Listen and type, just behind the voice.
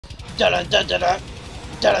Right.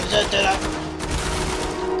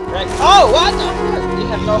 Oh, what the fuck? You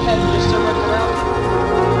have no head, you're still running around?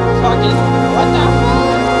 Fucking, what the fuck?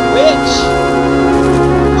 Witch!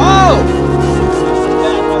 Oh!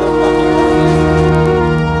 Bad motherfucking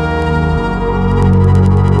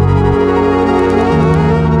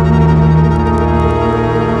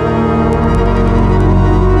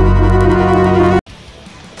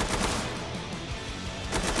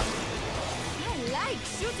I like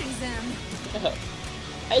shooting them.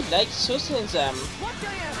 I like shooting them. What do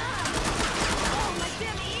you have? Oh, my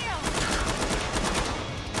damn ear!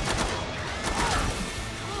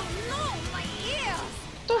 Oh no, my ear!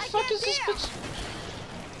 What the fuck is this bitch?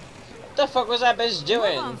 What the fuck was that bitch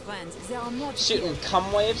doing? Shooting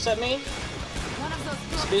cum waves at me?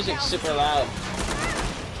 This music's super loud.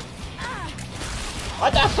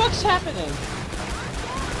 What the fuck's happening?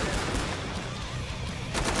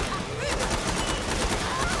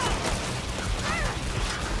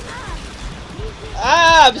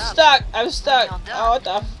 Ah, I'm stuck! I'm stuck! Oh, what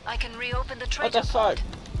the I can reopen the What the fuck?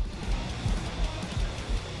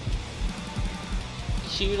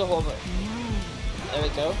 Q to hold it. There we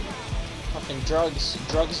go. Fucking drugs.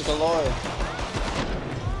 Drugs galore.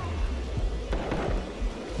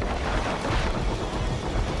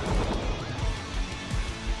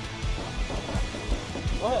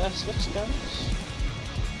 What? I switched guns?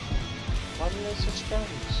 Why did I switch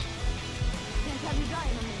guns?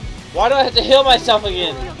 Why do I have to heal myself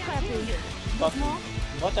again? Fuck.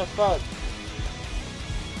 What the fuck?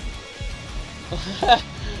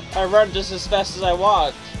 I run just as fast as I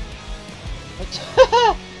walk.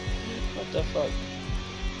 What the fuck?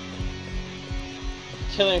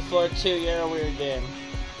 Killing Floor 2, you're a weird game.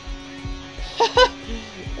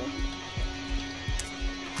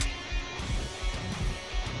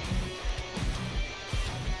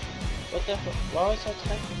 What the fuck? Why was I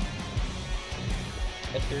typing?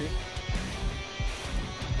 F3?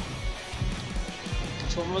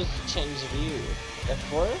 Which one was change view?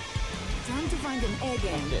 F4? Time to find an egg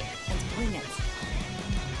Okay. and bring it.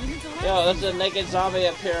 Yo, there's a naked zombie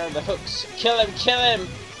up here on the hooks. Kill him, kill him!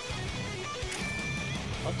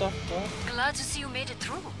 What the fuck? Glad to see you made it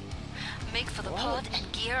through. Make for the pod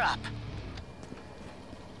and gear up.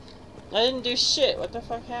 I didn't do shit. What the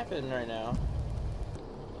fuck happened right now?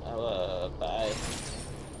 Oh, bye.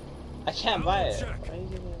 I can't buy it. Why are you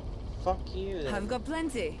giving it? Fuck you then. I've got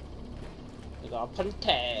plenty. You got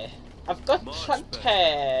plenty. I've got plenty.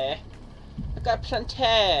 I got plenty.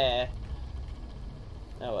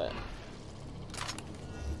 Now what?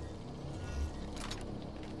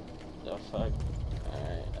 The fuck?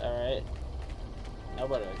 Alright, alright. Now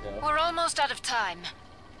where do I go? We're almost out of time.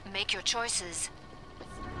 Make your choices.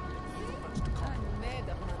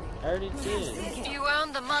 I already did. You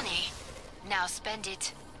earned the money. Now spend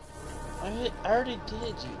it. I already did,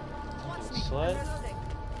 you fucking slut.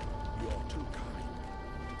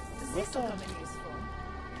 What the?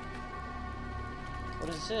 What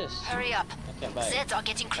is this? Hurry up. I can't buy it. Zeds are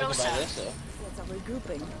getting I can closer. buy this though. That's a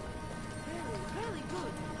regrouping. Really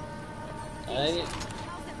good. I need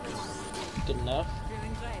good enough.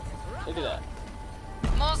 Look at that.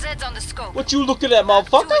 More Zeds on the scope. What you looking at,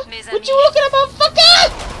 motherfucker? Do it, mes What amis. you looking at,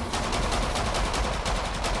 motherfucker?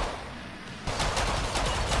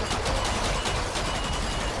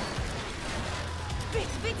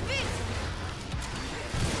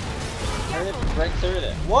 How did it break through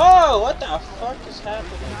that? Whoa! What the fuck is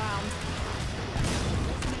happening?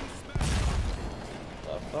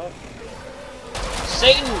 The fuck?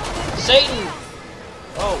 Satan! Satan!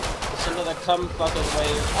 Oh, it's another cum fucking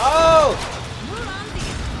wave. Oh!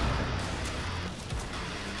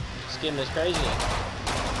 This game is crazy.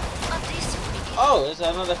 A decent beginning. Oh, there's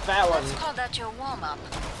another fat one. Let's call that your warm-up.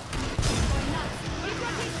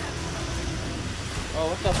 Oh,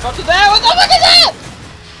 what the fuck is that? What the fuck is that?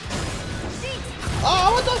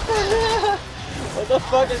 Oh, what the fuck? What the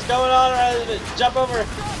fuck is going on around it? Jump over.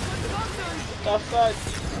 What the fuck?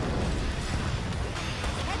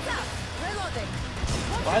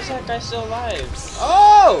 Why is that guy still alive?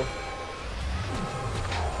 Oh!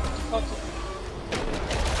 What the fuck?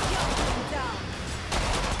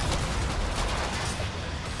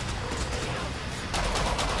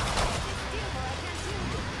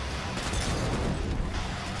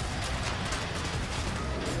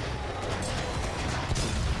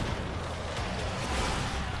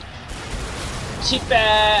 Cheap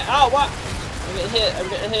bad. Oh, what? I'm getting hit. I'm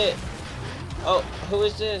getting hit. Oh, who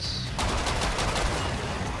is this?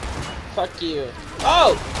 Fuck you.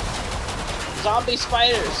 Oh! Zombie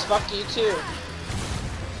spiders. Fuck you too.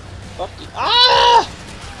 Fuck you. Ah!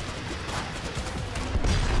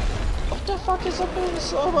 What the fuck is up in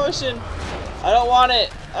slow motion? I don't want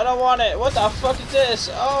it. I don't want it. What the fuck is this?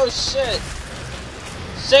 Oh shit.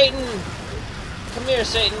 Satan! Come here,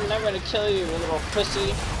 Satan. I'm gonna kill you, you little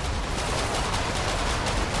pussy.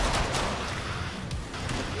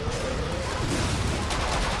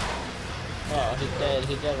 Oh, he's dead.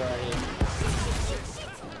 He's dead already.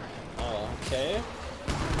 Oh, okay.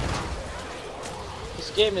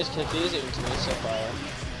 This game is confusing to me so far.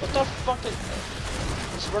 What the fuck is...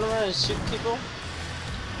 Just run around and shoot people?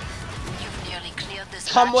 You've nearly cleared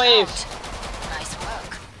this Come batch wave! out. Nice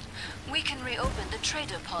work. We can reopen the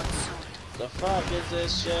trader pod soon. The fuck is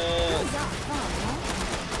this shit?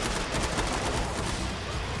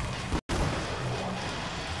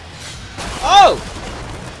 Oh!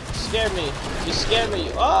 Scared me. You scared me.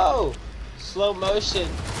 Oh! Slow motion.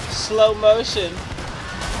 Slow motion.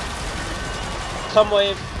 Come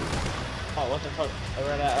wave. Oh, what the fuck? I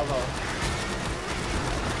ran out of ammo.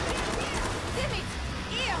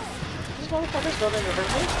 These motherfuckers don't even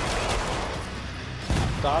hurt me?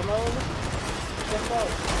 God mode? What the fuck?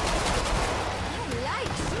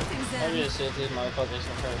 I'm gonna see if these motherfuckers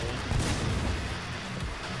can hurt me.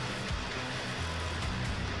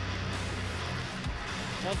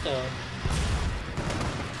 What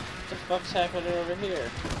the fuck's happening over here?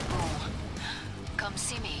 Oh. Come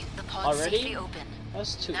see me. The pod's Already? safely open.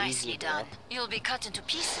 That's too Nicely easy, done. You'll be cut into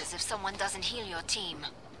pieces if someone doesn't heal your team.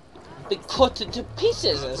 Be cut into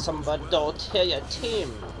pieces and somebody don't heal your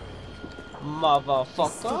team.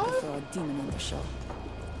 Motherfucker.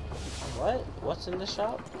 What? What's in the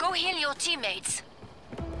shop? Go heal your teammates.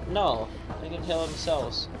 No. They can heal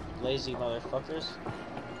themselves. Lazy motherfuckers.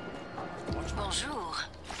 Bonjour.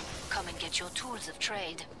 Come and get your tools of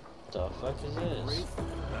trade. The fuck is this?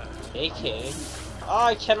 AK? Oh,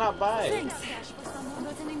 I cannot buy.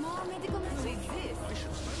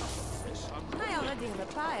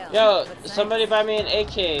 Yo, somebody buy me an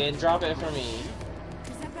AK and drop it for me.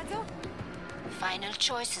 Final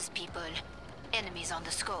choices, people. Enemies on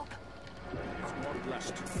the scope.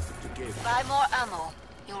 Buy more ammo.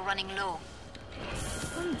 You're running low.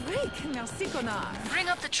 Bring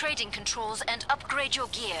up the trading controls and upgrade your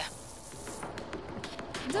gear.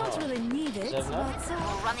 Don't really need it, but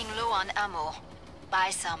We're running low on ammo.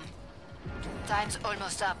 Buy some. Time's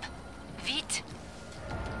almost up. Vite.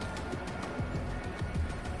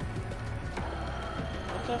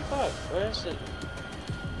 What the fuck? Where is it?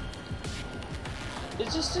 It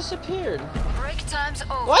just disappeared. Break time's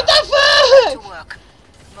over. What the To fuck? work.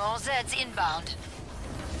 More Zeds inbound.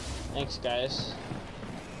 Thanks, guys.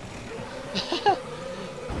 The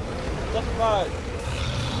fuck?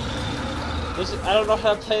 I don't know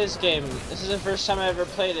how to play this game. This is the first time I ever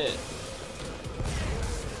played it.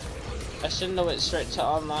 I shouldn't have went straight to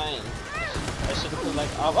online. I should have put like,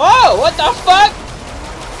 oh, what the fuck?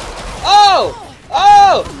 Oh,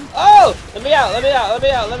 oh, oh! Let me out! Let me out! Let me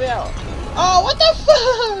out! Let me out! Oh, what the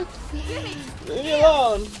fuck? Leave me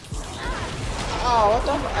alone! Oh, what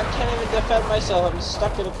the? I can't even defend myself. I'm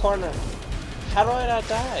stuck in a corner. How do I not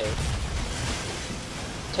die?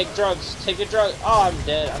 Take drugs. Take a drug. Oh, I'm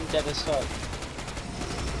dead. I'm dead as fuck.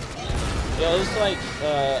 Yo, there's like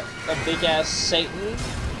a big ass Satan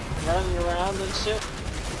running around and shit.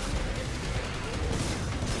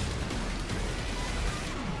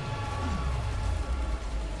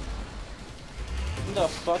 What the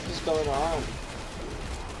fuck is going on?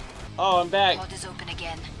 Oh, I'm back. Pod is open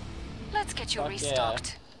again. Let's get you Fuck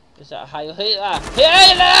restocked. Yeah. Is that how you hit that?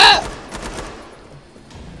 Hit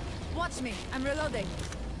watch me. I'm reloading.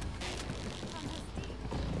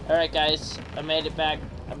 Alright, guys. I made it back.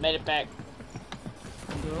 I made it back.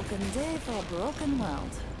 A broken day for a broken world.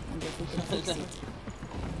 And if we can fix it.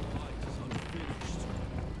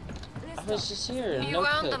 I was just here. You No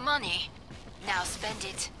earned clip. the money. Now spend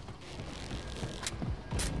it.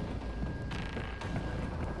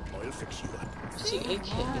 See, AK.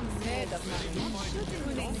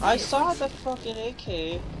 I saw the fucking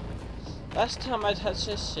AK. Last time I touched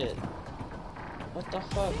this shit. What the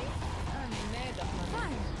fuck?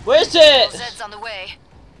 Where's More it? Zeds on the way.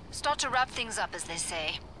 Start to wrap things up, as they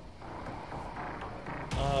say.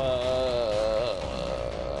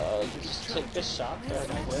 Just take the shotgun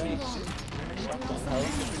away. Shotgun help.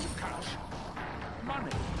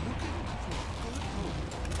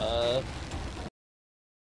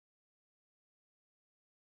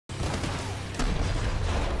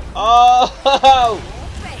 Oh!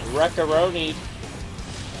 Wreckaroni.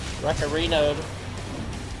 Wreckarinoed.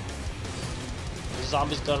 The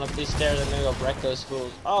zombies going up these stairs. I'm gonna go wreck those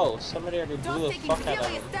fools. Oh, somebody already blew the fuck out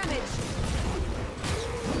of them.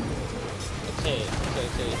 Okay.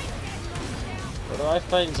 Where do I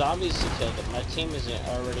find zombies to kill that my team isn't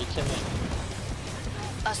already killing?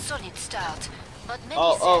 A solid start, but many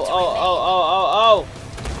Oh, threats oh, oh, remain. oh, oh, oh,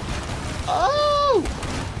 oh! Oh!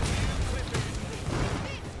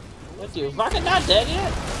 What, you fucking not dead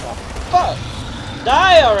yet? Oh, fuck!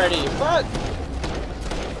 Die already! Fuck!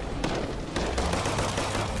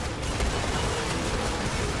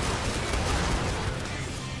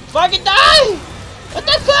 Fucking die! What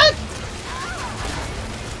the fuck?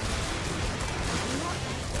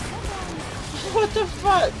 What the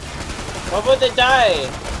fuck? Why would they die?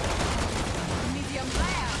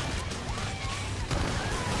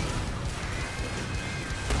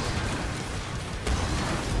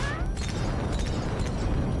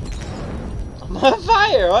 I'm on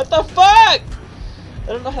fire! What the fuck? I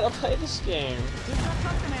don't know how to play this game.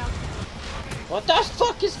 What the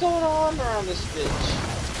fuck is going on around this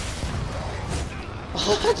bitch?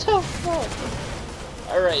 What the fuck?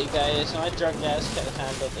 Alright, you guys, my drunk ass can't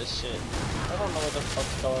handle this shit. I don't know what the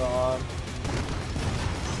fuck's going on.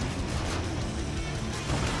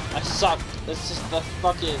 I suck. This is the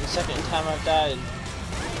fucking second time I've died.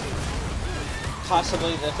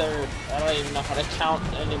 Possibly the third. I don't even know how to count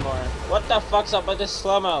anymore. What the fuck's up with this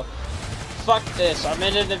slow-mo? Fuck this. I'm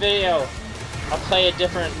ending the video. I'll play a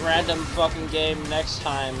different random fucking game next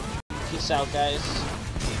time. Peace out, guys.